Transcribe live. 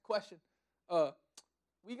Question. Uh,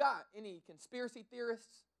 we got any conspiracy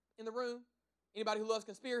theorists in the room? Anybody who loves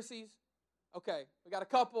conspiracies? Okay, we got a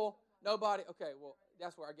couple. Nobody? Okay, well,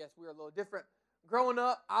 that's where I guess we're a little different. Growing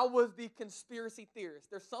up, I was the conspiracy theorist.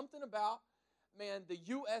 There's something about, man, the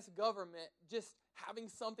U.S. government just having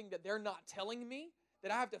something that they're not telling me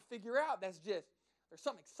that I have to figure out. That's just, there's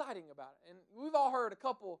something exciting about it. And we've all heard a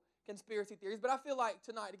couple conspiracy theories, but I feel like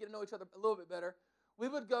tonight, to get to know each other a little bit better, we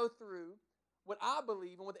would go through what I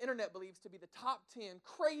believe and what the internet believes to be the top 10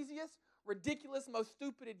 craziest, ridiculous, most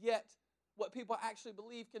stupid, yet what people actually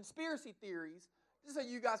believe conspiracy theories, just so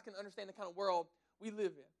you guys can understand the kind of world we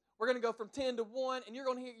live in. We're going to go from 10 to 1, and you're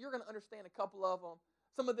going to understand a couple of them.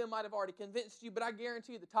 Some of them might have already convinced you, but I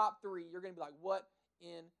guarantee you the top 3, you're going to be like, what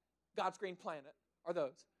in God's green planet are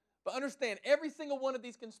those? But understand, every single one of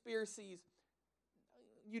these conspiracies,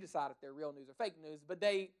 you decide if they're real news or fake news, but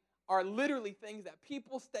they are literally things that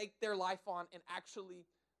people stake their life on and actually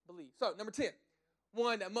believe. So, number 10,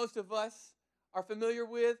 one that most of us are familiar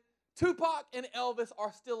with, Tupac and Elvis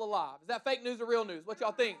are still alive. Is that fake news or real news? What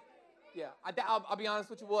y'all think? Yeah, I'll be honest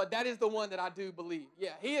with you, what that is the one that I do believe.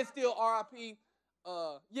 Yeah, he is still R.I.P.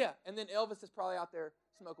 Yeah, and then Elvis is probably out there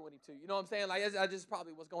smoking with him too. You know what I'm saying? Like, that's just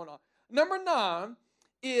probably what's going on. Number 9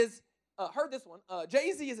 is, heard this one,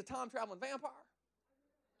 Jay-Z is a time-traveling vampire.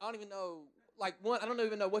 I don't even know, I don't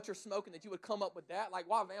even know what you're smoking that you would come up with that. Like,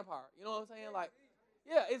 why vampire? You know what I'm saying? Like,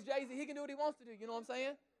 yeah, it's Jay-Z. He can do what he wants to do. You know what I'm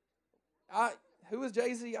saying? Who is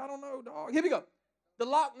Jay-Z? I don't know, dog. Here we go. The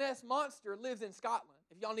Loch Ness Monster lives in Scotland.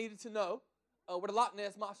 If y'all needed to know where the Loch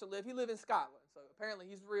Ness Monster lives, he lives in Scotland. So apparently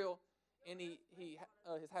he's real, and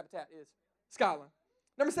his habitat is Scotland.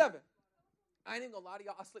 Number 7. I ain't even gonna lie to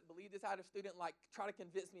y'all. I slick believe this. I had a student try to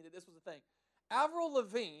convince me that this was a thing. Avril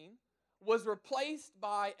Lavigne was replaced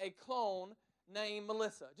by a clone named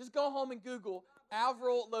Melissa. Just go home and Google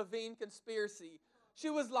Avril Lavigne conspiracy. She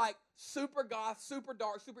was like super goth, super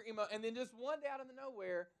dark, super emo, and then just one day out of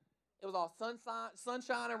nowhere, it was all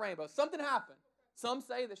sunshine and rainbows. Something happened. Some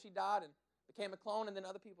say that she died and became a clone, and then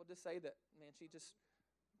other people just say that, man, she just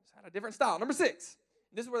had a different style. Number 6.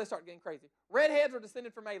 This is where they start getting crazy. Redheads are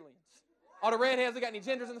descended from aliens. All the redheads, we got any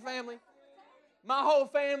gingers in the family? My whole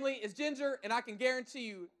family is ginger, and I can guarantee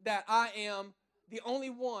you that I am the only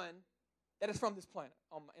one that is from this planet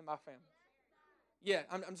in my family. Yeah,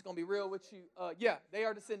 I'm just going to be real with you. Yeah, they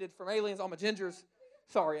are descended from aliens. All my gingers.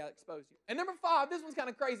 Sorry, I exposed you. And number 5, this one's kind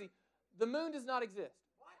of crazy. The moon does not exist.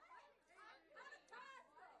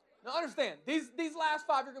 Now understand, these last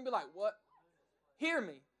 5, you're going to be like, what? Hear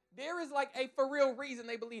me. There is a for real reason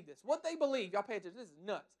they believe this. What they believe, y'all pay attention, this is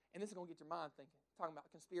nuts. And this is going to get your mind thinking, talking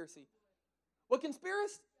about conspiracy. What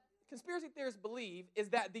conspiracy theorists believe is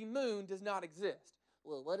that the moon does not exist.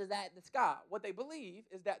 Well, what is that in the sky? What they believe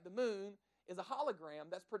is that the moon is a hologram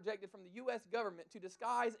that's projected from the U.S. government to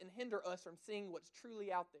disguise and hinder us from seeing what's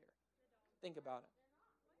truly out there. Think about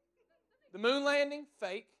it. The moon landing,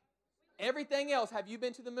 fake. Everything else, have you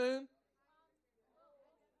been to the moon?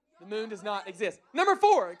 The moon does not exist. Number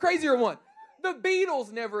 4, a crazier one. The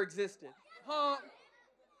Beatles never existed. Huh?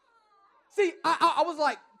 See, I was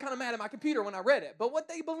kind of mad at my computer when I read it. But what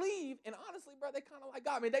they believe, and honestly, bro, they kind of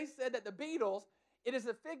got me. They said that the Beatles, it is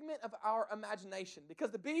a figment of our imagination.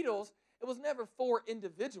 Because the Beatles, it was never 4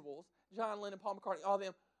 individuals, John Lennon, Paul McCartney, all of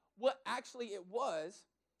them. What actually it was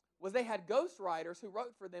they had ghostwriters who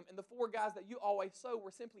wrote for them, and the 4 guys that you always saw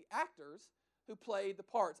were simply actors who played the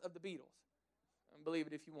parts of the Beatles. And believe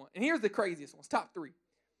it if you want. And here's the craziest ones, top 3.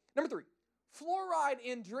 Number 3, fluoride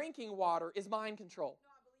in drinking water is mind control.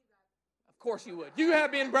 Of course you would. You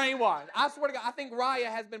have been brainwashed. I swear to God, I think Raya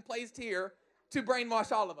has been placed here to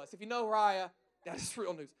brainwash all of us. If you know Raya, that is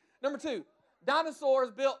real news. Number 2, dinosaurs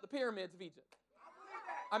built the pyramids of Egypt.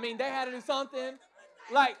 I mean, they had to do something.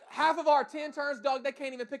 Half of our 10 turns, dog, they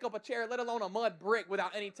can't even pick up a chair, let alone a mud brick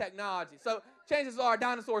without any technology. So chances are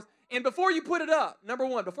dinosaurs. And before you put it up, number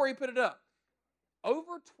 1, before you put it up,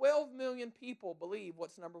 over 12 million people believe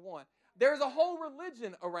what's number 1. There's a whole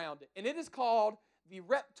religion around it, and it is called the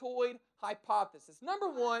reptoid hypothesis. Number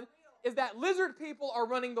 1 is that lizard people are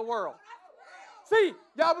running the world. See,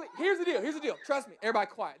 y'all believe, here's the deal. Trust me, everybody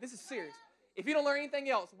quiet. This is serious. If you don't learn anything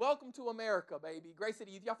else, welcome to America, baby. Grace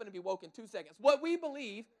City Youth, y'all finna be woke in 2 seconds. What we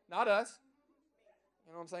believe, not us,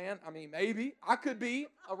 you know what I'm saying? I mean, maybe I could be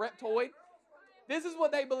a reptoid. This is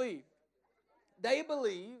what they believe. They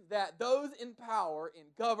believe that those in power, in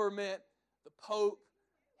government, the Pope,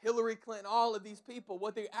 Hillary Clinton, all of these people,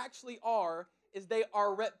 what they actually are is they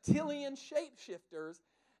are reptilian shapeshifters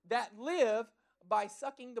that live by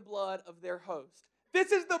sucking the blood of their host.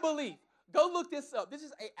 This is the belief. Go look this up. This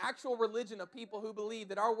is an actual religion of people who believe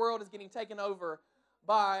that our world is getting taken over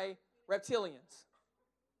by reptilians.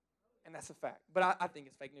 And that's a fact. But I think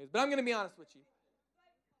it's fake news. But I'm going to be honest with you.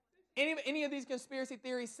 Any of these conspiracy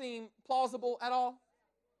theories seem plausible at all?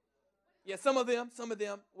 Yeah, some of them.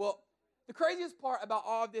 Well, the craziest part about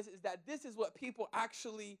all of this is that this is what people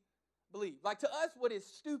actually believe. Like, to us, what is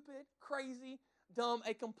stupid, crazy, dumb,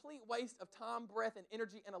 a complete waste of time, breath, and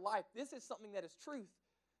energy in a life, this is something that is truth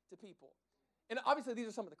to people. And obviously, these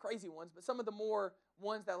are some of the crazy ones, but some of the more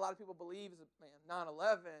ones that a lot of people believe is,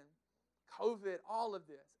 9/11, COVID, all of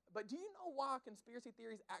this. But do you know why conspiracy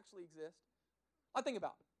theories actually exist? I think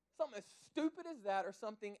about it. Something as stupid as that, or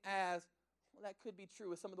something as, well, that could be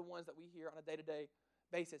true, as some of the ones that we hear on a day-to-day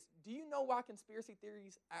basis. Do you know why conspiracy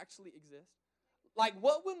theories actually exist? Like,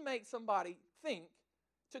 what would make somebody think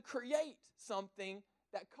to create something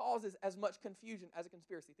that causes as much confusion as a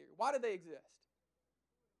conspiracy theory? Why do they exist?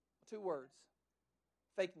 2 words: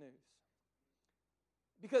 fake news.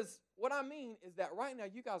 Because what I mean is that right now,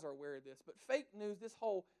 you guys are aware of this, but fake news, this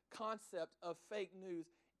whole concept of fake news,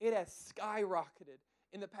 it has skyrocketed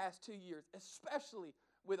in the past 2 years, especially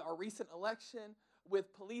with our recent election,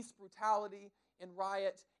 with police brutality and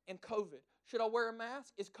riots and COVID. Should I wear a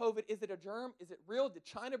mask? Is COVID, is it a germ? Is it real? Did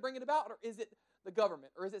China bring it about? Or is it the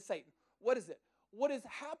government? Or is it Satan? What is it? What is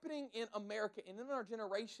happening in America and in our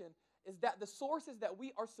generation is that the sources that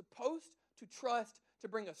we are supposed to trust to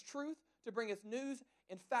bring us truth, to bring us news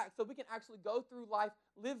and facts, so we can actually go through life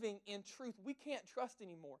living in truth, we can't trust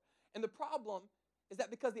anymore. And the problem is that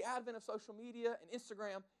because the advent of social media and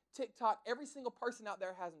Instagram, TikTok, every single person out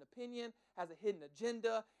there has an opinion, has a hidden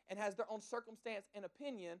agenda, and has their own circumstance and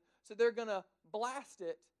opinion, so they're going to blast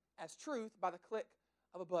it as truth by the click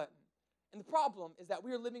of a button. And the problem is that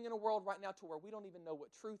we are living in a world right now to where we don't even know what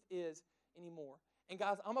truth is anymore. And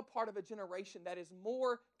guys, I'm a part of a generation that is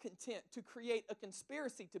more content to create a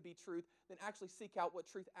conspiracy to be truth than actually seek out what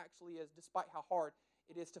truth actually is, despite how hard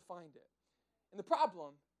it is to find it. And the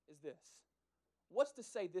problem is this. What's to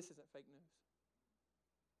say this isn't fake news?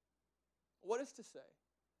 What is to say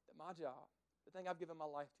that my job, the thing I've given my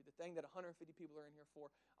life to, the thing that 150 people are in here for,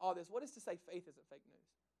 all this, what is to say faith isn't fake news?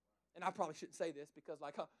 And I probably shouldn't say this because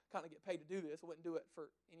I kind of get paid to do this. I wouldn't do it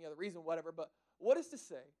for any other reason, whatever. But what is to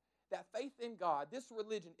say that faith in God, this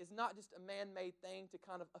religion, is not just a man-made thing to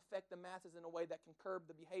kind of affect the masses in a way that can curb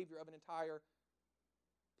the behavior of an entire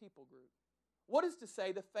people group? What is to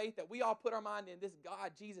say the faith that we all put our mind in, this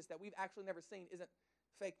God, Jesus, that we've actually never seen, isn't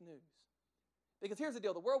fake news? Because here's the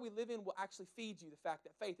deal. The world we live in will actually feed you the fact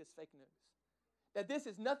that faith is fake news. That this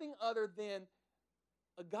is nothing other than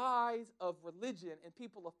a guise of religion and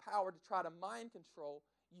people of power to try to mind control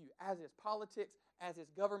you, as is politics, as is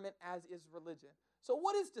government, as is religion. So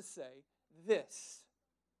what is to say this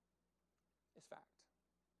is fact?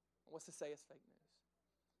 What's to say is fake news?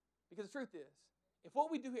 Because the truth is, if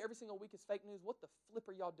what we do here every single week is fake news, what the flip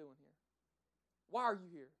are y'all doing here? Why are you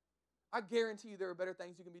here? I guarantee you there are better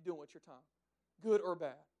things you can be doing with your time, good or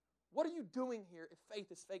bad. What are you doing here if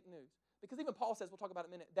faith is fake news? Because even Paul says, we'll talk about it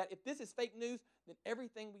in a minute, that if this is fake news, then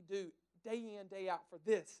everything we do day in, day out for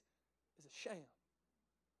this is a sham.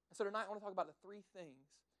 And so tonight I want to talk about the 3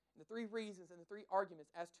 things, and the 3 reasons, and the 3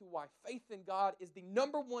 arguments as to why faith in God is the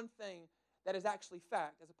number one thing that is actually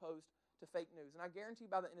fact as opposed to fake news. And I guarantee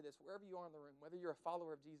you by the end of this, wherever you are in the room, whether you're a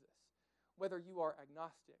follower of Jesus, whether you are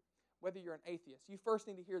agnostic, whether you're an atheist, you first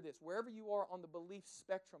need to hear this. Wherever you are on the belief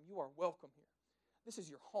spectrum, you are welcome here. This is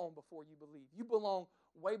your home before you believe. You belong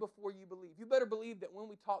way before you believe. You better believe that when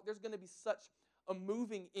we talk, there's going to be such a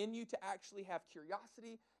moving in you to actually have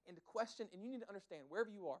curiosity and to question. And you need to understand,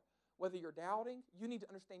 wherever you are, whether you're doubting, you need to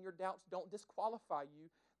understand your doubts don't disqualify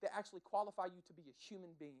you. They actually qualify you to be a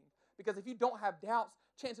human being. Because if you don't have doubts,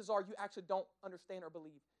 chances are you actually don't understand or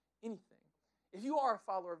believe anything. If you are a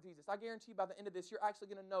follower of Jesus, I guarantee you by the end of this, you're actually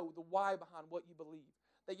going to know the why behind what you believe.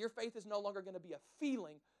 That your faith is no longer going to be a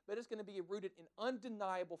feeling, but it's going to be rooted in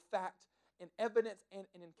undeniable fact and evidence and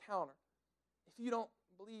an encounter. If you don't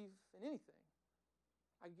believe in anything,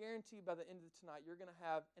 I guarantee you by the end of tonight, you're going to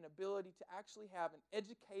have an ability to actually have an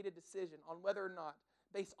educated decision on whether or not,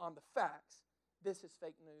 based on the facts, this is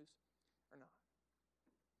fake news or not.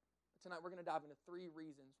 But tonight we're going to dive into 3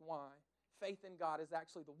 reasons why faith in God is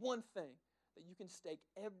actually the one thing that you can stake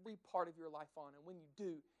every part of your life on. And when you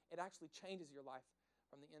do, it actually changes your life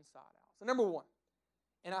from the inside out. So number 1,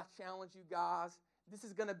 and I challenge you guys, this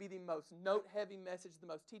is going to be the most note-heavy message, the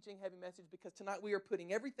most teaching-heavy message, because tonight we are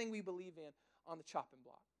putting everything we believe in on the chopping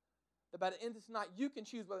block. That by the end of tonight, you can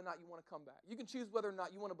choose whether or not you want to come back. You can choose whether or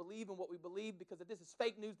not you want to believe in what we believe, because if this is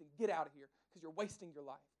fake news, then get out of here, because you're wasting your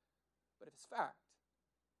life. But if it's fact,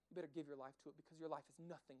 you better give your life to it, because your life is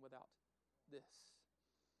nothing without this.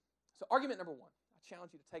 So argument number 1, I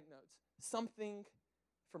challenge you to take notes. Something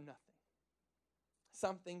from nothing.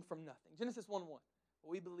 something from nothing. Genesis 1:1, what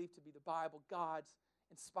we believe to be the Bible, God's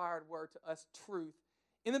inspired word to us, truth.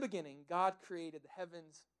 In the beginning, God created the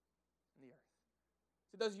heavens and the earth.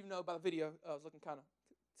 So those of you who know by the video, I was looking kind of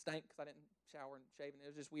stank because I didn't shower and shave, and it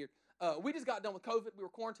was just weird. We just got done with COVID. We were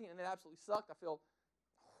quarantined, and it absolutely sucked. I feel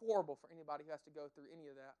horrible for anybody who has to go through any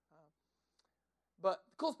of that. But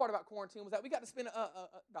the coolest part about quarantine was that we got to spend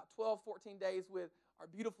about 12, 14 days with our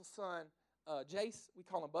beautiful son, Jace. We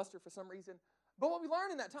call him Buster for some reason. But what we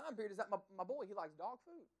learned in that time period is that my boy, he likes dog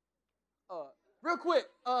food. Real quick,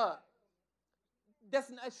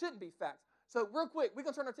 it shouldn't be facts. So real quick, we're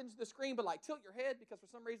going to turn our attention to the screen, but like tilt your head because for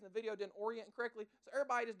some reason the video didn't orient correctly. So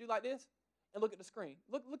everybody just do like this and look at the screen.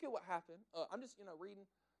 Look at what happened. I'm just, reading,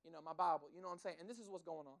 my Bible. You know what I'm saying? And this is what's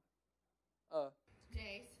going on.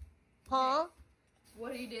 Jace. Huh? Jace,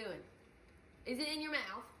 what are you doing? Is it in your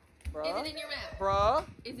mouth? Bruh. Is it in your mouth? Bruh.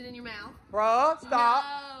 Is it in your mouth? Bruh, stop.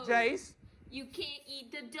 No. Jace. You can't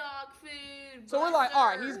eat the dog food. So we're like, all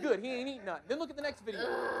right, he's good. He ain't eating nothing. Then look at the next video.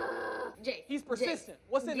 Jace. He's persistent. Jace.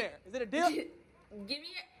 What's in there? Is it a dip? Give me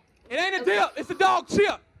It ain't a dip. It's a dog chip.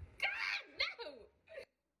 God, no.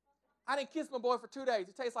 I didn't kiss my boy for 2 days.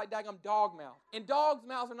 It tastes like daggum dog mouth. And dogs'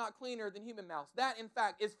 mouths are not cleaner than human mouths. That, in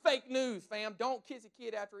fact, is fake news, fam. Don't kiss a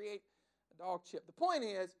kid after he ate a dog chip. The point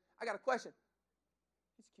is, I got a question.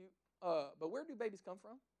 He's cute. But where do babies come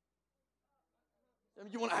from?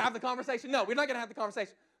 You want to have the conversation? No, we're not going to have the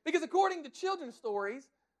conversation. Because according to children's stories,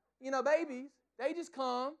 babies, they just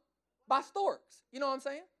come by storks. You know what I'm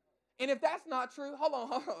saying? And if that's not true, hold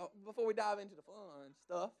on, before we dive into the fun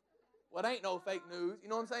stuff. Well, it ain't no fake news. You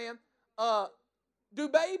know what I'm saying? Do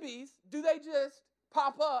they just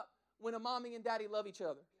pop up when a mommy and daddy love each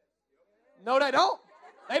other? No, they don't.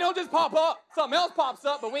 They don't just pop up. Something else pops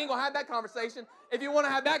up, but we ain't going to have that conversation. If you want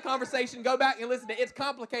to have that conversation, go back and listen to It's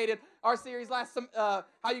Complicated, our series, how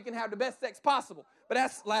you can have the best sex possible. But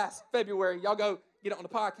that's last February. Y'all go get it on the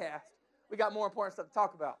podcast. We got more important stuff to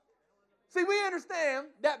talk about. See, we understand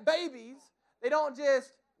that babies, they don't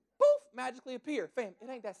just, poof, magically appear. Fam, it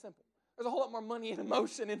ain't that simple. There's a whole lot more money and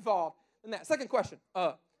emotion involved than that. Second question.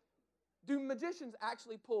 Do magicians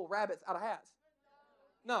actually pull rabbits out of hats?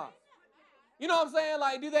 No. You know what I'm saying?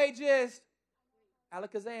 Like, do they just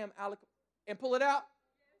alakazam, and pull it out?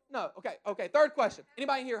 No. Okay. Third question.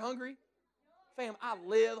 Anybody here hungry? Fam, I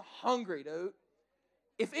live hungry, dude.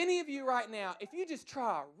 If any of you right now, if you just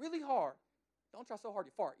try really hard, don't try so hard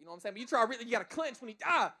you fart, you know what I'm saying? But you try really, you got to clench when you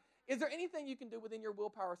die. Is there anything you can do within your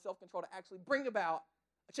willpower or self-control to actually bring about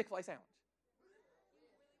a Chick-fil-A sandwich?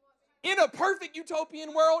 In a perfect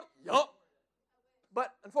utopian world, yup.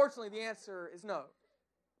 But unfortunately, the answer is no.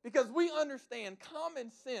 Because we understand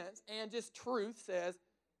common sense and just truth says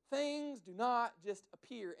things do not just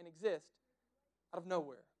appear and exist out of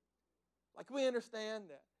nowhere. Like we understand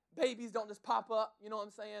that babies don't just pop up, you know what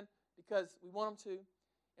I'm saying, because we want them to.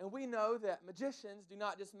 And we know that magicians do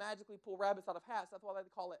not just magically pull rabbits out of hats. That's why they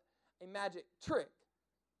call it a magic trick.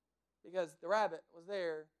 Because the rabbit was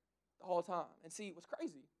there the whole time. And see, what's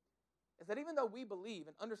crazy is that even though we believe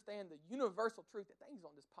and understand the universal truth that things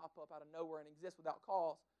don't just pop up out of nowhere and exist without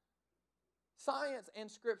cause, science and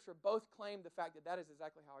Scripture both claim the fact that that is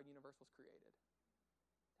exactly how our universe was created.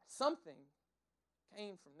 Something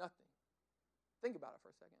came from nothing. Think about it for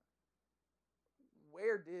a second.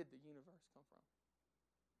 Where did the universe come from?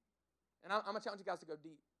 And I'm going to challenge you guys to go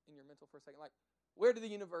deep in your mental for a second. Like, where did the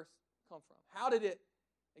universe come from? How did it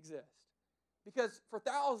exist? Because for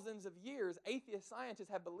thousands of years, atheist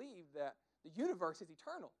scientists have believed that the universe is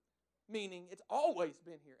eternal, meaning it's always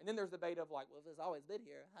been here. And then there's debate of like, well, if it's always been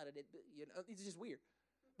here, how did it be? It's just weird.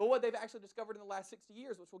 But what they've actually discovered in the last 60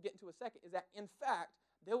 years, which we'll get into in a second, is that, in fact,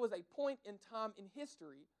 there was a point in time in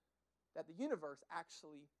history that the universe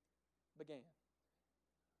actually began.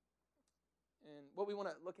 And what we want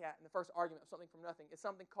to look at in the first argument of something from nothing is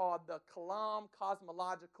something called the Kalam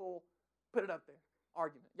cosmological, put it up there,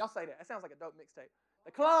 argument. Y'all say that. That sounds like a dope mixtape.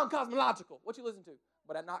 The Kalam cosmological. What you listen to?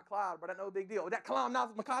 But that not cloud, but that no big deal. That Kalam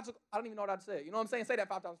cosmological, I don't even know what I'd say. You know what I'm saying? Say that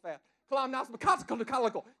 5 times fast. Kalam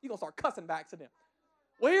cosmological. You're going to start cussing by accident.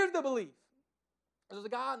 Well, here's the belief. There's a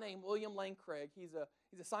guy named William Lane Craig. He's a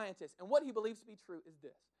scientist. And what he believes to be true is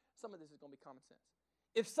this. Some of this is going to be common sense.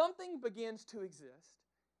 If something begins to exist,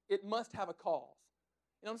 it must have a cause.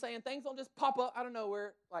 You know what I'm saying? Things don't just pop up out of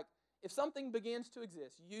nowhere. Like, if something begins to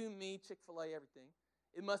exist, you, me, Chick-fil-A, everything,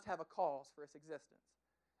 it must have a cause for its existence.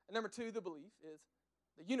 And number 2, the belief is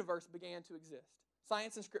the universe began to exist.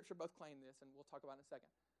 Science and Scripture both claim this, and we'll talk about it in a second.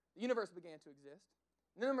 The universe began to exist.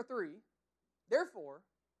 And then number 3, therefore,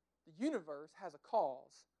 the universe has a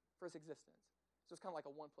cause for its existence. So it's kind of like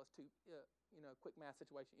a 1 plus 2, quick math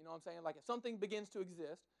situation. You know what I'm saying? Like if something begins to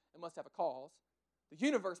exist, it must have a cause. The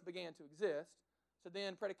universe began to exist. So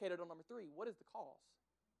then, predicated on number 3, what is the cause?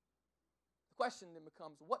 The question then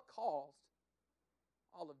becomes, what caused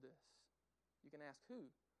all of this? You can ask, who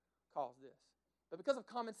caused this? But because of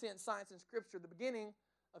common sense, science, and Scripture, the beginning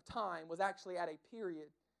of time was actually at a period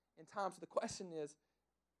in time. So the question is,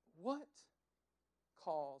 what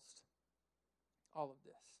caused all of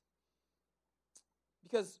this?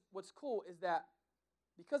 Because what's cool is that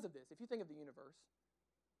because of this, if you think of the universe,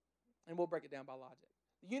 and we'll break it down by logic,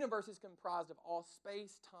 the universe is comprised of all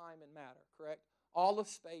space, time, and matter, correct? All of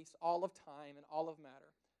space, all of time, and all of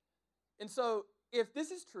matter. And so if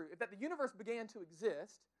this is true, if that the universe began to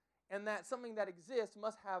exist, and that something that exists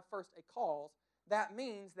must have first a cause, that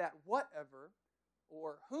means that whatever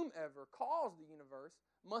or whomever caused the universe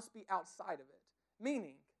must be outside of it.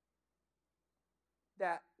 Meaning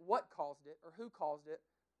that what caused it or who caused it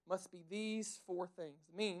must be these 4 things.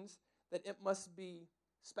 It means that it must be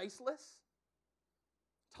spaceless,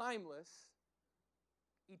 timeless,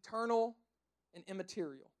 eternal, and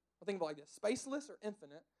immaterial. Well, think of it like this: spaceless or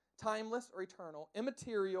infinite, timeless or eternal,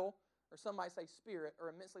 immaterial, or some might say spirit, or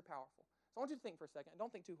immensely powerful. So I want you to think for a second, and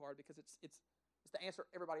don't think too hard because it's the answer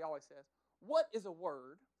everybody always says. What is a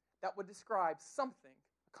word that would describe something,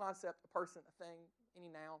 a concept, a person, a thing, any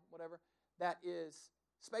noun, whatever, that is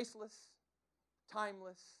spaceless,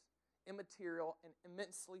 timeless, immaterial, and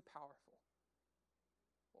immensely powerful?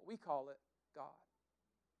 Well, we call it God.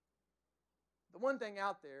 The one thing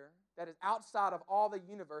out there that is outside of all the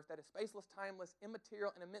universe, that is spaceless, timeless,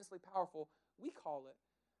 immaterial, and immensely powerful, we call it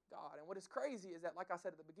God. And what is crazy is that, like I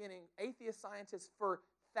said at the beginning, atheist scientists for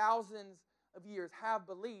thousands of years have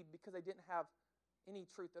believed, because they didn't have any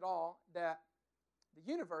truth at all, that the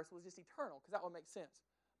universe was just eternal, because that would make sense.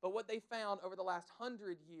 But what they found over the last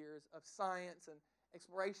 100 years of science and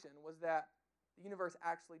exploration was that the universe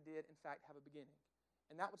actually did, in fact, have a beginning.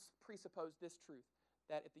 And that would presuppose this truth,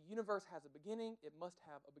 that if the universe has a beginning, it must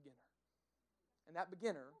have a beginner. And that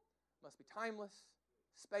beginner must be timeless,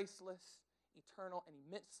 spaceless, eternal, and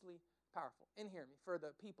immensely powerful. And hear me, for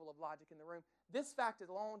the people of logic in the room, this fact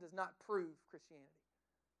alone does not prove Christianity.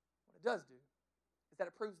 What it does do is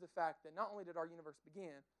that it proves the fact that not only did our universe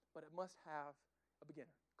begin, but it must have a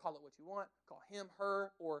beginner. Call it what you want, call him,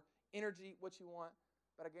 her, or energy what you want,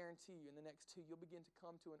 but I guarantee you in the next 2, you'll begin to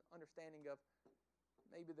come to an understanding of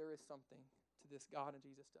maybe there is something to this God and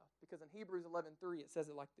Jesus stuff. Because in Hebrews 11:3, it says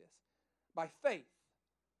it like this: by faith,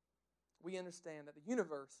 we understand that the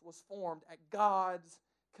universe was formed at God's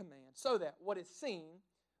command, so that what is seen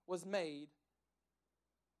was made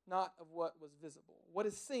not of what was visible. What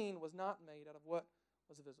is seen was not made out of what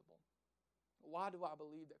was visible. Why do I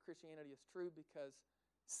believe that Christianity is true? Because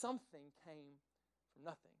something came from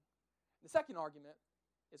nothing. The second argument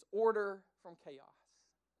is order from chaos.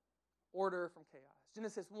 Order from chaos.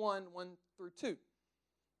 Genesis 1:1-2. It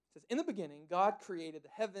says, in the beginning, God created the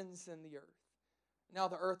heavens and the earth. Now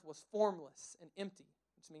the earth was formless and empty,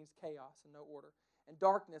 which means chaos and no order. And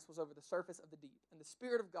darkness was over the surface of the deep. And the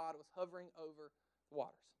Spirit of God was hovering over the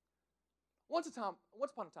waters. Once upon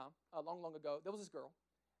a time, long, long ago, there was this girl,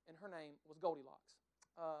 and her name was Goldilocks.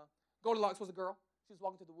 Goldilocks was a girl. She was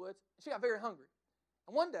walking through the woods, and she got very hungry.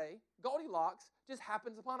 And one day, Goldilocks just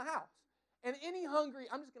happens upon a house. And any hungry,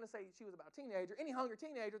 I'm just going to say she was about a teenager, any hungry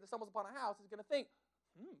teenager that stumbles upon a house is going to think,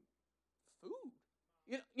 food.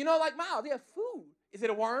 You know, like Miles, yeah, food. Is it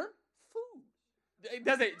a worm? Food.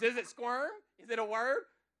 Does it squirm? Is it a word?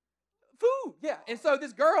 Food, yeah. And so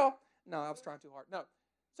this girl, no, I was trying too hard. No.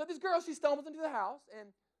 So this girl, she stumbles into the house, and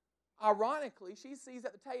ironically, she sees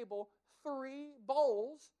at the table 3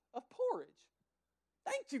 bowls of porridge.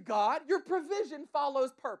 Thank you, God. Your provision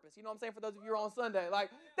follows purpose. You know what I'm saying? For those of you who are on Sunday, like,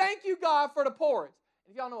 thank you, God, for the porridge.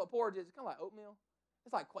 And if y'all know what porridge is, it's kind of like oatmeal.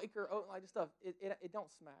 It's like Quaker oat, like this stuff. It don't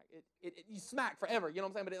smack. You smack forever. You know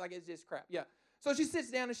what I'm saying? But it's just crap. Yeah. So she sits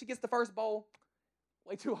down and she gets the first bowl,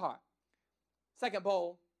 way too hot. Second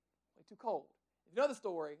bowl, way too cold. If you know the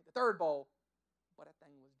story, the third bowl, but that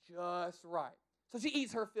thing was just right. So she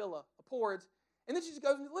eats her fill of porridge, and then she just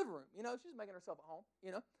goes into the living room. You know, she's making herself at home.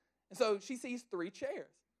 You know, and so she sees 3 chairs.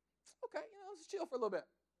 Okay, you know, let's chill for a little bit.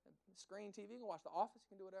 Screen TV, you can watch The Office, you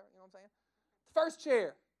can do whatever. You know what I'm saying? The first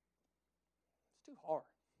chair, it's too hard.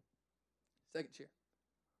 Second chair.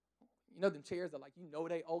 You know them chairs that, like, you know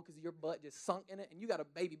they old because your butt just sunk in it, and you got a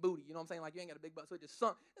baby booty. You know what I'm saying? Like, you ain't got a big butt, so it just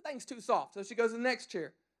sunk. The thing's too soft. So she goes to the next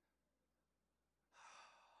chair.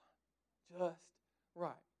 Just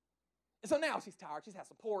right. And so now she's tired. She's had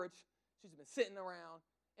some porridge. She's been sitting around.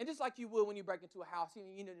 And just like you would when you break into a house,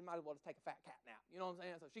 you know, you might as well just take a fat cat nap. You know what I'm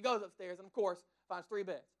saying? So she goes upstairs and, of course, finds 3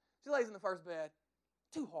 beds. She lays in the first bed.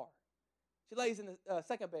 Too hard. She lays in the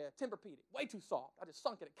second bed. Tempur-Pedic. Way too soft. I just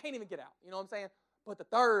sunk in it. Can't even get out. You know what I'm saying? but the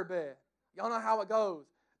third bed, y'all know how it goes.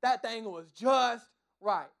 That thing was just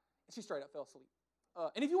right. And she straight up fell asleep.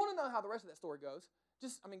 And if you want to know how the rest of that story goes,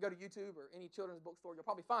 just, go to YouTube or any children's bookstore. You'll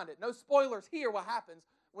probably find it. No spoilers here what happens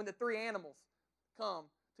when the three animals come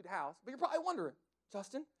to the house. But you're probably wondering,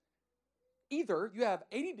 Justin, either you have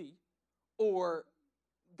ADD or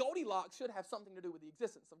Goldilocks should have something to do with the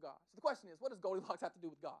existence of God. So the question is, what does Goldilocks have to do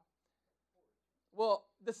with God? Well,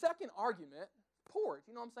 the second argument, porridge,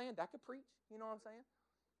 you know what I'm saying? That could preach, you know what I'm saying?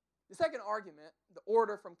 The second argument, the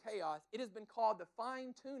order from chaos, it has been called the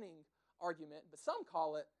fine-tuning argument, but some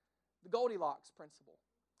call it the Goldilocks principle.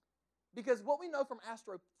 Because what we know from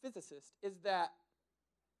astrophysicists is that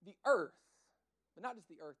the earth, but not just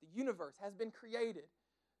the earth, the universe has been created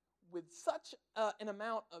with such an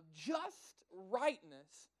amount of just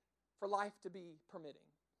rightness for life to be permitting.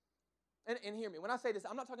 And hear me, when I say this,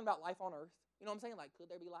 I'm not talking about life on earth. You know what I'm saying? Like, could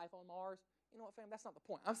there be life on Mars? You know what, fam? That's not the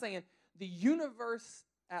point. I'm saying the universe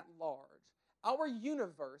at large. Our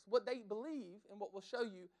universe, what they believe and what we'll show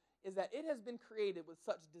you is that it has been created with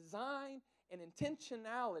such design and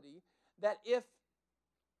intentionality that if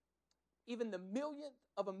even the millionth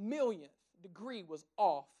of a millionth degree was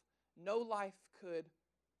off, no life could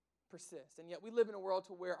persist. And yet we live in a world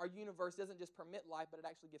to where our universe doesn't just permit life, but it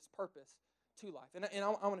actually gives purpose to life. And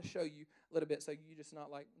I want to show you a little bit so you just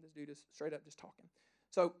not like, this dude is straight up just talking.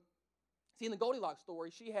 So, see, in the Goldilocks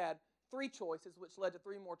story, she had 3 choices, which led to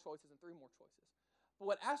 3 more choices and 3 more choices. But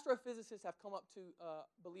what astrophysicists have come up to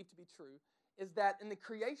believe to be true is that in the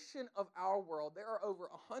creation of our world, there are over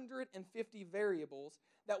 150 variables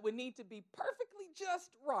that would need to be perfectly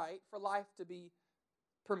just right for life to be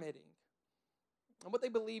permitting. And what they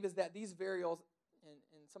believe is that these variables, and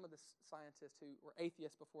some of the scientists who were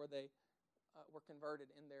atheists before they were converted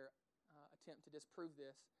in their attempt to disprove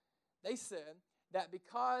this, they said that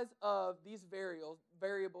because of these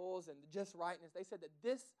variables and the just rightness, they said that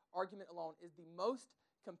this argument alone is the most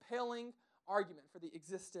compelling argument for the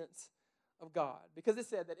existence of God. Because it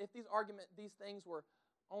said that if these things were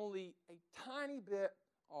only a tiny bit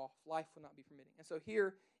off, life would not be permitting. And so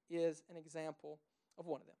here is an example of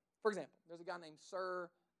one of them. For example, there's a guy named Sir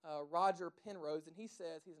Roger Penrose, and he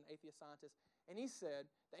says, he's an atheist scientist, and he said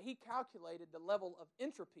that he calculated the level of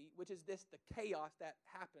entropy, which is the chaos that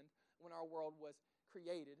happened when our world was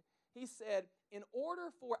created. He said, in order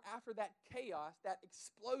for, after that chaos, that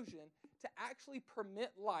explosion, to actually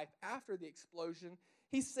permit life after the explosion,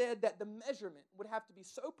 he said that the measurement would have to be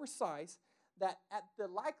so precise that at the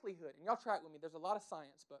likelihood, and y'all track with me, there's a lot of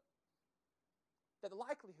science, but that the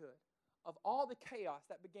likelihood of all the chaos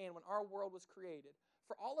that began when our world was created,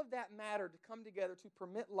 for all of that matter to come together to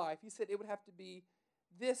permit life, he said it would have to be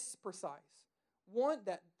this precise.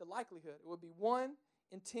 That the likelihood, it would be 1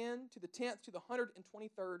 in 10 to the 10th to the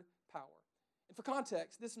 123rd power. And for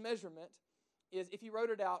context, this measurement is, if you wrote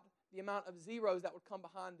it out, the amount of zeros that would come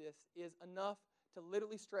behind this is enough to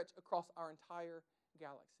literally stretch across our entire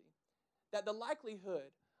galaxy. That the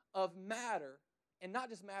likelihood of matter, and not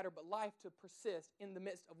just matter, but life to persist in the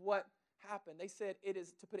midst of what happened, they said it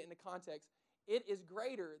is, to put it into context, it is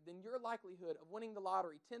greater than your likelihood of winning the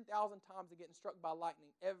lottery 10,000 times and getting struck by lightning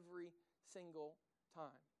every single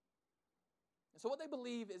time. And so what they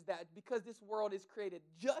believe is that because this world is created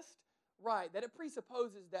just right, that it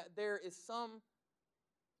presupposes that there is some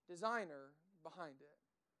designer behind it.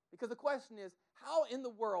 Because the question is, how in the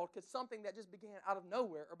world could something that just began out of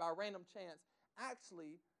nowhere or by random chance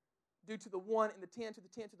actually, due to the 1 in the 10 to the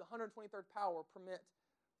 10 to the 123rd power, permit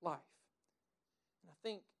life? And I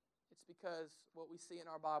think it's because what we see in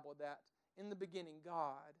our Bible, that in the beginning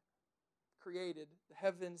God created the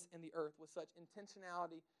heavens and the earth with such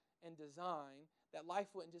intentionality and design that life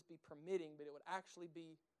wouldn't just be permitting, but it would actually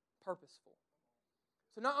be purposeful.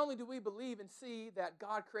 So not only do we believe and see that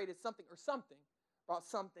God created something, brought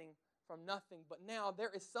something from nothing, but now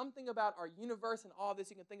there is something about our universe and all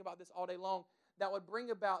this, you can think about this all day long, that would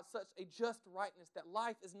bring about such a just rightness that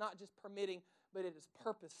life is not just permitting, but it is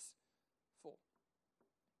purposeful.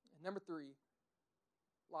 And number 3,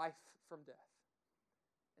 life from death.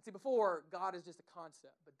 And see, before, God is just a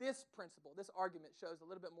concept, but this principle, this argument shows a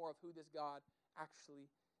little bit more of who this God actually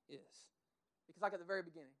is. Because like at the very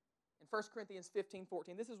beginning, in 1 Corinthians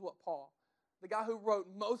 15:14, this is what Paul, the guy who wrote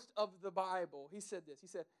most of the Bible, he said this. He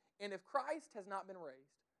said, and if Christ has not been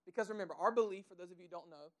raised, because remember, our belief, for those of you who don't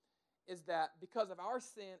know, is that because of our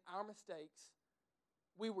sin, our mistakes,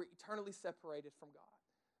 we were eternally separated from God.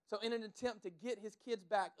 So in an attempt to get his kids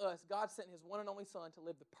back, us, God sent his one and only Son to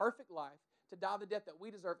live the perfect life, to die the death that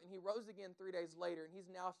we deserve, and he rose again 3 days later, and he's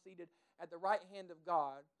now seated at the right hand of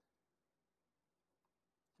God.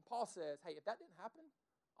 And Paul says, hey, if that didn't happen,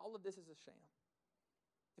 all of this is a sham.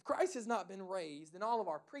 If Christ has not been raised, then all of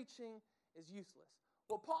our preaching is useless.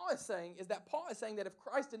 What Paul is saying is that if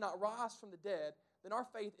Christ did not rise from the dead, then our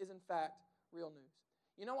faith is in fact real news.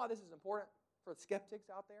 You know why this is important for skeptics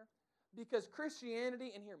out there? Because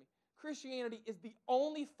Christianity, and hear me, Christianity is the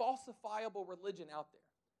only falsifiable religion out there.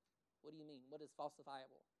 What do you mean? What is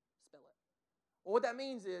falsifiable? Spell it. Well, what that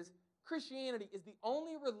means is Christianity is the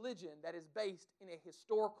only religion that is based in a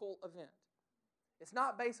historical event. It's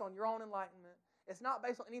not based on your own enlightenment. It's not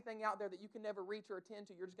based on anything out there that you can never reach or attend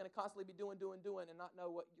to. You're just going to constantly be doing, and not know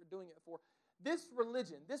what you're doing it for. This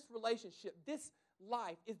religion, this relationship, this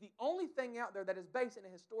life is the only thing out there that is based in a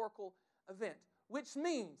historical event, which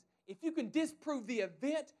means if you can disprove the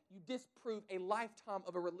event, you disprove a lifetime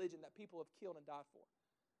of a religion that people have killed and died for.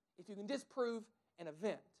 If you can disprove an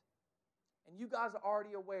event, and you guys are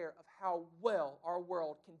already aware of how well our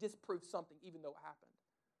world can disprove something even though it happened,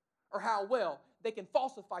 or how well they can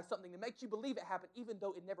falsify something that makes you believe it happened even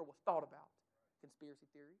though it never was thought about. Conspiracy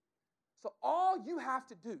theory. So all you have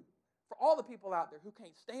to do, for all the people out there who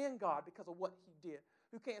can't stand God because of what He did,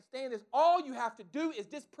 who can't stand this, all you have to do is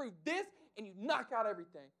disprove this and you knock out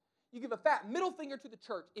everything. You give a fat middle finger to the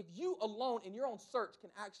church if you alone in your own search can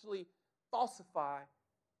actually falsify,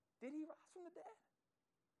 did He rise from the dead?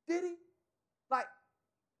 Did He?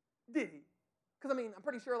 Did He? Because, I'm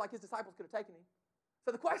pretty sure, His disciples could have taken Him.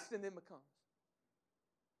 So the question then becomes,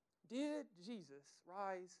 did Jesus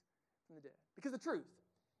rise from the dead? Because the truth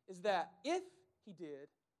is that if He did,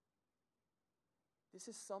 this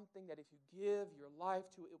is something that if you give your life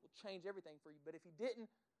to, it will change everything for you. But if He didn't,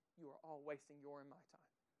 you are all wasting your and my time.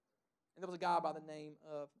 And there was a guy by the name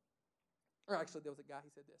of, or actually there was a guy, he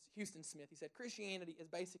said this, Houston Smith. He said, Christianity is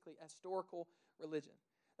basically a historical religion.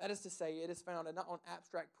 That is to say, it is founded not on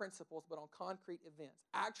abstract principles, but on concrete events,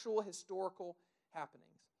 actual historical happenings.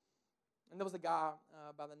 And there was a guy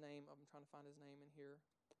by the name of, I'm trying to find his name in here.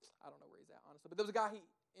 I don't know where he's at, honestly. But there was a guy,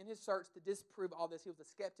 in his search to disprove all this, he was a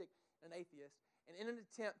skeptic and an atheist. And in an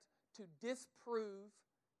attempt to disprove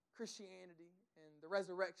Christianity and the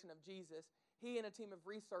resurrection of Jesus, he and a team of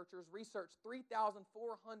researchers researched 3,400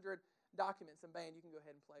 documents. And band, you can go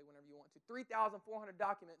ahead and play whenever you want to. 3,400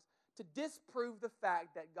 documents to disprove the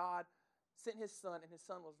fact that God sent His Son and His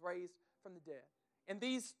Son was raised from the dead. And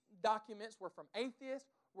these documents were from atheists,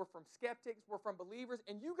 were from skeptics, were from believers.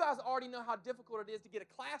 And you guys already know how difficult it is to get a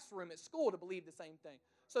classroom at school to believe the same thing.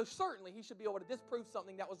 So certainly he should be able to disprove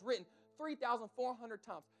something that was written 3,400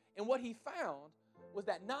 times. And what he found was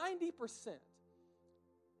that 90%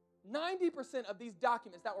 of these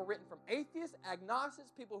documents that were written from atheists,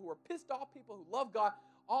 agnostics, people who were pissed off, people who love God,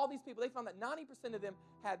 all these people, they found that 90% of them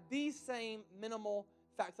had these same minimal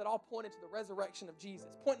facts that all pointed to the resurrection of Jesus.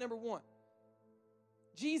 Point number one,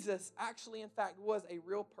 Jesus actually, in fact, was a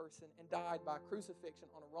real person and died by crucifixion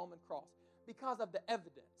on a Roman cross because of the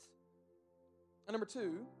evidence. And number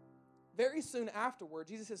two, very soon afterward,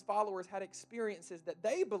 Jesus' followers had experiences that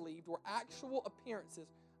they believed were actual appearances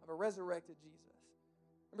of a resurrected Jesus.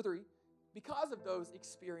 Number three, because of those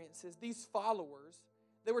experiences, these followers,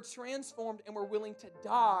 they were transformed and were willing to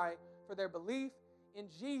die for their belief in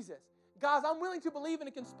Jesus. Guys, I'm willing to believe in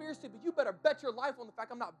a conspiracy, but you better bet your life on the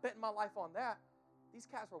fact I'm not betting my life on that. These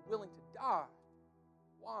cats were willing to die.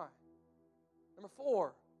 Why? Number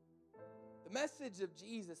four, the message of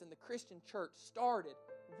Jesus in the Christian church started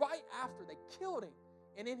right after they killed Him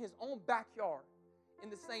and in His own backyard. In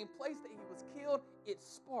the same place that He was killed, it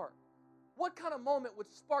sparked. What kind of moment would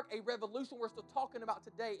spark a revolution we're still talking about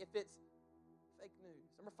today if it's fake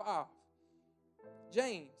news? Number five,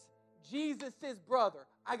 James, Jesus' brother.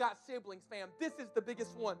 I got siblings, fam. This is the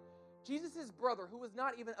biggest one. Jesus' brother, who was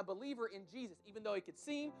not even a believer in Jesus, even though he could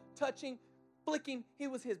see Him, touch Him, flick Him, he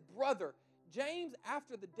was his brother. James,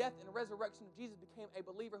 after the death and resurrection of Jesus, became a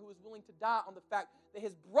believer who was willing to die on the fact that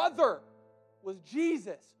his brother was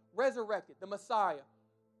Jesus, resurrected, the Messiah.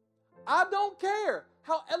 I don't care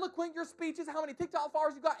how eloquent your speech is, how many TikTok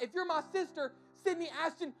followers you got. If you're my sister, Sydney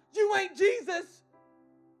Ashton, you ain't Jesus.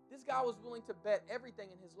 This guy was willing to bet everything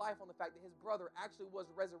in his life on the fact that his brother actually was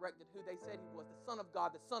resurrected, who they said he was, the Son of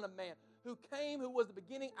God, the Son of Man, who came, who was the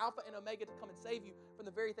beginning, Alpha and Omega, to come and save you from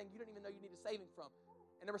the very thing you didn't even know you needed saving from.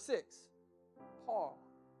 And number six, Paul,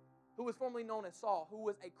 who was formerly known as Saul, who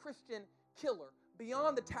was a Christian killer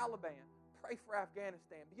beyond the Taliban, pray for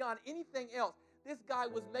Afghanistan, beyond anything else. This guy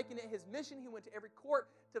was making it his mission. He went to every court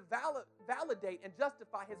to validate and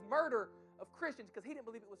justify his murder of Christians because he didn't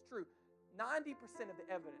believe it was true. 90% of the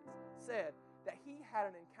evidence said that he had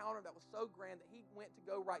an encounter that was so grand that he went to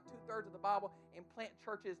go write 2/3 of the Bible and plant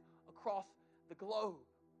churches across the globe.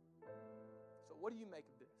 So what do you make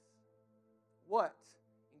of this? What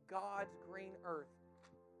in God's green earth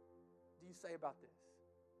do you say about this?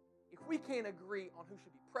 if we can't agree on who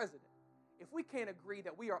should be president, if we can't agree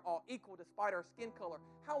that we are all equal despite our skin color,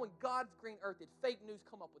 how in God's green earth did fake news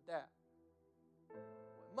come up with that? Well,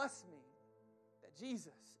 it must mean that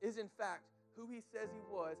Jesus is in fact who he says he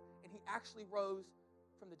was, and he actually rose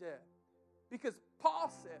from the dead. Because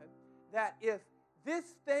Paul said that if this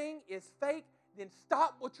thing is fake, then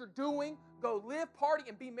stop what you're doing, go live, party,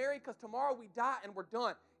 and be merry, because tomorrow we die and we're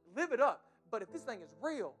done. Live it up. But if this thing is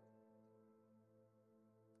real,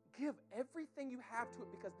 give everything you have to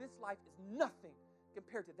it, because this life is nothing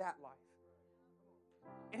compared to that life.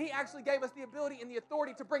 And he actually gave us the ability and the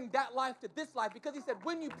authority to bring that life to this life, because he said,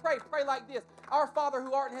 when you pray, pray like this: Our Father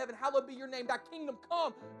who art in heaven, hallowed be your name. Thy kingdom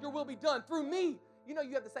come, your will be done through me. You know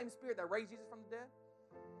you have the same spirit that raised Jesus from the dead?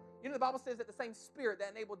 You know the Bible says that the same spirit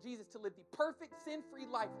that enabled Jesus to live the perfect sin-free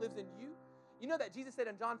life lives in you. You know that Jesus said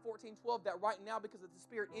in John 14:12 that right now, because of the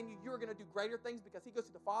Spirit in you, you're going to do greater things because he goes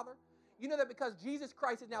to the Father. You know that because Jesus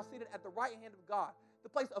Christ is now seated at the right hand of God, the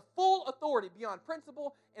place of full authority beyond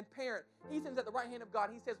principal and parent. He sits at the right hand of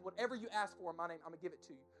God. He says, whatever you ask for in my name, I'm going to give it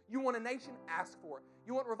to you. You want a nation? Ask for it.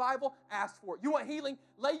 You want revival? Ask for it. You want healing?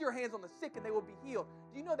 Lay your hands on the sick and they will be healed.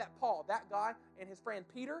 Do you know that Paul, that guy, and his friend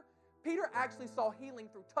Peter actually saw healing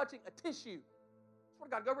through touching a tissue? Swear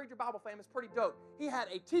to God, go read your Bible, fam. It's pretty dope. He had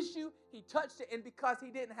a tissue, he touched it, and because he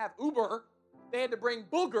didn't have Uber, they had to bring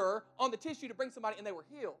booger on the tissue to bring somebody, and they were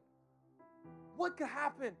healed. What could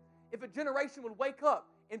happen if a generation would wake up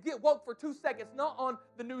and get woke for 2 seconds, not on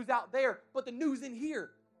the news out there, but the news in here?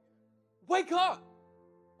 Wake up!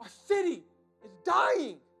 Our city is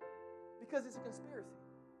dying because it's a conspiracy.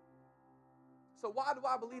 So why do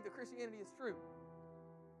I believe that Christianity is true?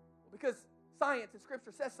 Well, because science and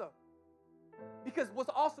Scripture says so. Because what's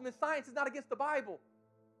awesome is science is not against the Bible.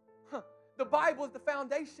 The Bible is the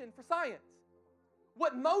foundation for science.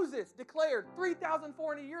 What Moses declared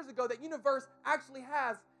 3,400 years ago, that universe actually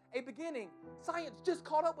has a beginning, science just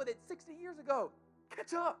caught up with it 60 years ago.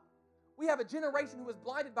 Catch up. We have a generation who is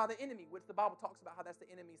blinded by the enemy, which the Bible talks about how that's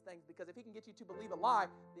the enemy's things, because if he can get you to believe a lie,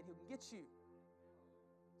 then he can get you.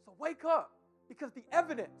 So wake up, because the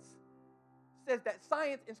evidence says that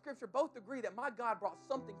science and Scripture both agree that my God brought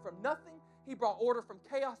something from nothing. He brought order from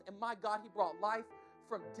chaos, and my God, he brought life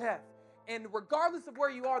from death. And regardless of where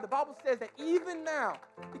you are, the Bible says that even now,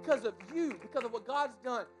 because of you, because of what God's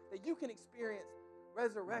done, that you can experience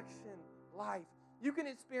resurrection life. You can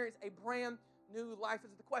experience a brand new life. So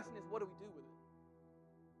the question is, what do we do with it?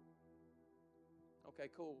 Okay,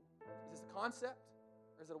 cool. Is this a concept,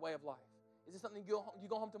 or is it a way of life? Is this something you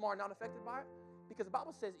go home tomorrow not affected by it? Because the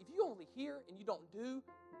Bible says if you only hear and you don't do,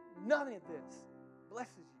 none of this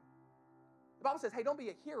blesses you. The Bible says, hey, don't be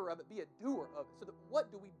a hearer of it, be a doer of it. So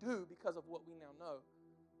what do we do because of what we now know?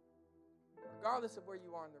 Regardless of where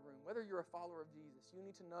you are in the room, whether you're a follower of Jesus, you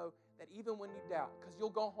need to know that even when you doubt, because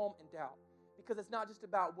you'll go home and doubt, because it's not just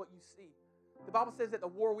about what you see. The Bible says that the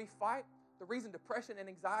war we fight, the reason depression and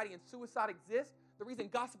anxiety and suicide exist, the reason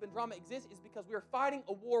gossip and drama exists is because we are fighting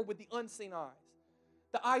a war with the unseen eyes,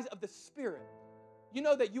 the eyes of the Spirit. You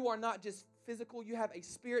know that you are not just physical, you have a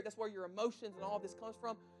spirit. That's where your emotions and all this comes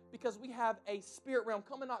from, because we have a spirit realm.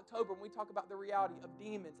 Come in October when we talk about the reality of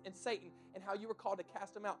demons and Satan and how you were called to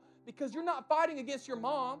cast them out. Because you're not fighting against your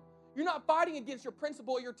mom. You're not fighting against your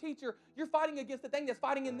principal or your teacher. You're fighting against the thing that's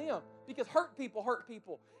fighting in them. Because hurt people hurt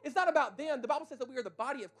people. It's not about them. The Bible says that we are the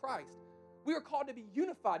body of Christ. We are called to be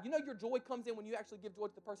unified. You know your joy comes in when you actually give joy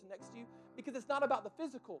to the person next to you, because it's not about the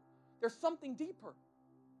physical. There's something deeper.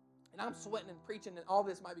 And I'm sweating and preaching, and all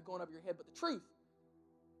this might be going over your head, but the truth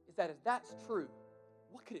is that if that's true,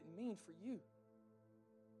 what could it mean for you?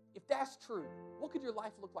 If that's true, what could your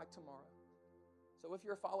life look like tomorrow? So if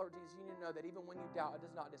you're a follower of Jesus, you need to know that even when you doubt, it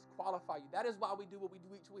does not disqualify you. That is why we do what we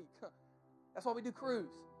do each week. That's why we do cruise.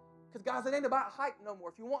 Because guys, it ain't about hype no more.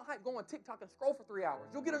 If you want hype, go on TikTok and scroll for 3 hours.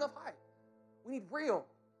 You'll get enough hype. We need real.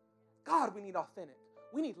 God, we need authentic.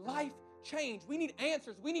 We need life change. We need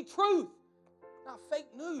answers. We need truth. Not fake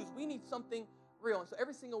news. We need something real. And so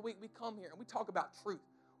every single week we come here and we talk about truth.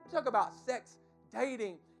 We talk about sex,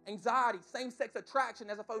 dating, anxiety, same-sex attraction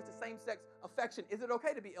as opposed to same-sex affection. Is it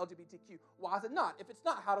okay to be LGBTQ? Why is it not? If it's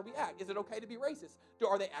not, how do we act? Is it okay to be racist?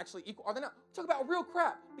 Are they actually equal? Are they not? We talk about real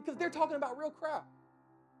crap because they're talking about real crap.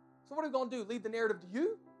 So what are we going to do? Leave the narrative to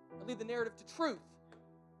you or leave the narrative to truth?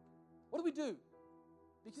 What do we do?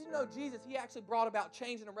 Because you know Jesus, he actually brought about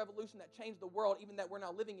change and a revolution that changed the world, even that we're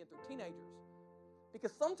now living in through teenagers.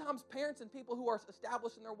 Because sometimes parents and people who are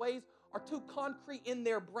established in their ways are too concrete in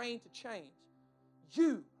their brain to change.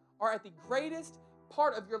 You are at the greatest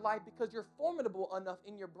part of your life because you're formidable enough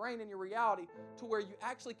in your brain and your reality to where you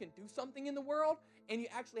actually can do something in the world, and you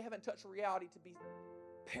actually haven't touched reality to be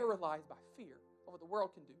paralyzed by fear of what the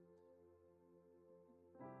world can do.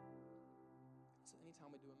 anytime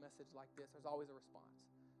we do a message like this, there's always a response.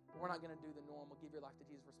 We're not going to do the normal give your life to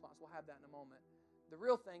Jesus response. We'll have that in a moment. The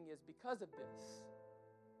real thing is because of this,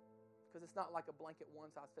 because it's not like a blanket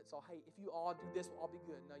one-size-fits-all, hey, if you all do this, we'll all be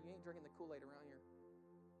good. No, you ain't drinking the Kool-Aid around here.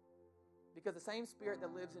 Because the same Spirit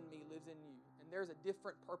that lives in me lives in you. And there's a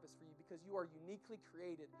different purpose for you because you are uniquely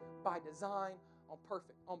created by design on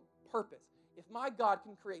purpose. If my God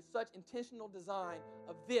can create such intentional design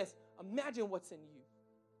of this, imagine what's in you.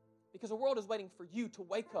 Because the world is waiting for you to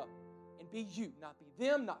wake up and be you. Not be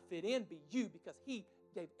them, not fit in, be you because He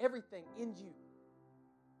gave everything in you.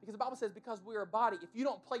 Because the Bible says because we're a body, if you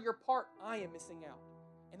don't play your part, I am missing out.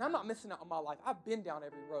 And I'm not missing out on my life. I've been down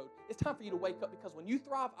every road. It's time for you to wake up because when you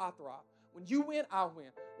thrive, I thrive. When you win, I win.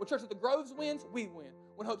 When Church of the Groves wins, we win.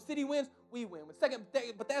 When Hope City wins, we win. When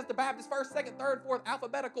Bethesda Baptist First, Second, Third, Fourth,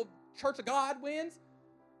 Alphabetical Church of God wins,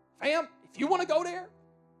 fam, if you want to go there,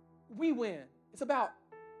 we win. It's about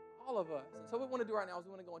all of us. And so what we want to do right now is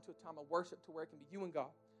we want to go into a time of worship to where it can be you and God.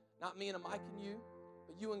 Not me and a mic and you,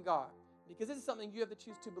 but you and God. Because this is something you have to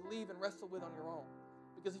choose to believe and wrestle with on your own.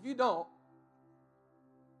 Because if you don't,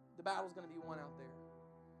 the battle's going to be won out there.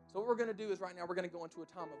 So what we're going to do is right now we're going to go into a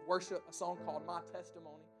time of worship, a song called My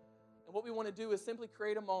Testimony. And what we want to do is simply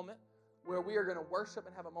create a moment where we are going to worship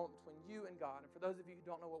and have a moment between you and God. And for those of you who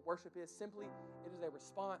don't know what worship is, simply it is a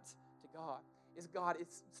response to God.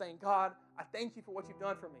 It's saying, God, I thank you for what you've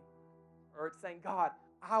done for me. Or it's saying, God,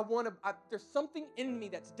 there's something in me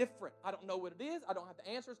that's different. I don't know what it is. I don't have the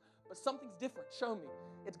answers, but something's different. Show me.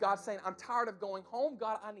 It's God saying, I'm tired of going home.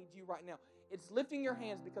 God, I need you right now. It's lifting your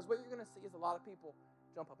hands because what you're going to see is a lot of people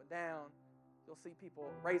jump up and down. You'll see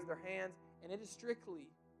people raise their hands, and it is strictly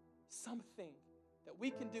something that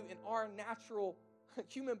we can do in our natural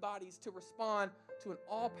human bodies to respond to an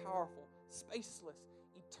all-powerful, spaceless,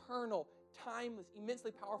 eternal, timeless,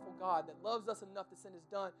 immensely powerful God that loves us enough to send His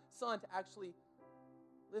Son to actually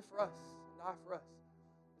live for us and die for us.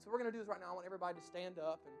 So what we're going to do is right now I want everybody to stand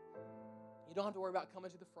up, and you don't have to worry about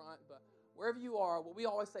coming to the front, but wherever you are, what we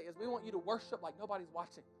always say is we want you to worship like nobody's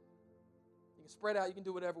watching. You can spread out, you can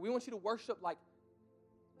do whatever. We want you to worship like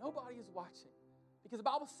nobody is watching. Because the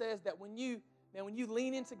Bible says that when you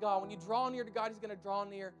lean into God, when you draw near to God, He's going to draw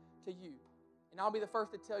near to you. And I'll be the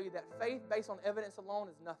first to tell you that faith based on evidence alone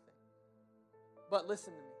is nothing. But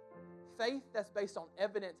listen to me. Faith that's based on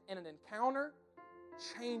evidence and an encounter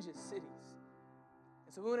changes cities.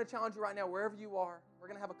 And so we want to challenge you right now, wherever you are. We're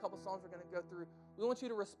going to have a couple songs we're going to go through. We want you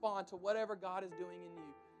to respond to whatever God is doing in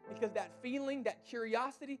you. Because that feeling, that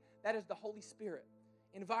curiosity, that is the Holy Spirit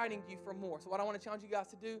inviting you for more. So what I want to challenge you guys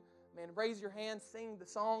to do, man, raise your hands, sing the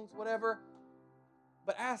songs, whatever.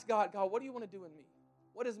 But ask God, what do you want to do in me?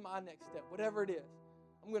 What is my next step? Whatever it is.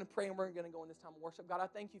 I'm going to pray and we're going to go in this time of worship. God, I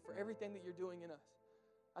thank you for everything that you're doing in us.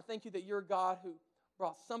 I thank you that you're a God who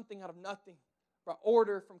brought something out of nothing, brought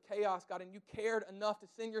order from chaos, God, and you cared enough to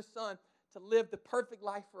send your Son to live the perfect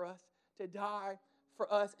life for us, to die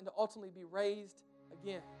for us, and to ultimately be raised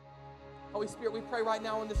again. Holy Spirit, we pray right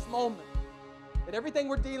now in this moment that everything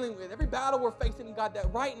we're dealing with, every battle we're facing, God,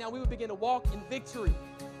 that right now we would begin to walk in victory,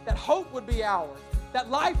 that hope would be ours, that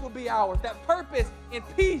life would be ours, that purpose and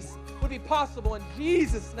peace would be possible in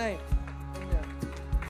Jesus' name.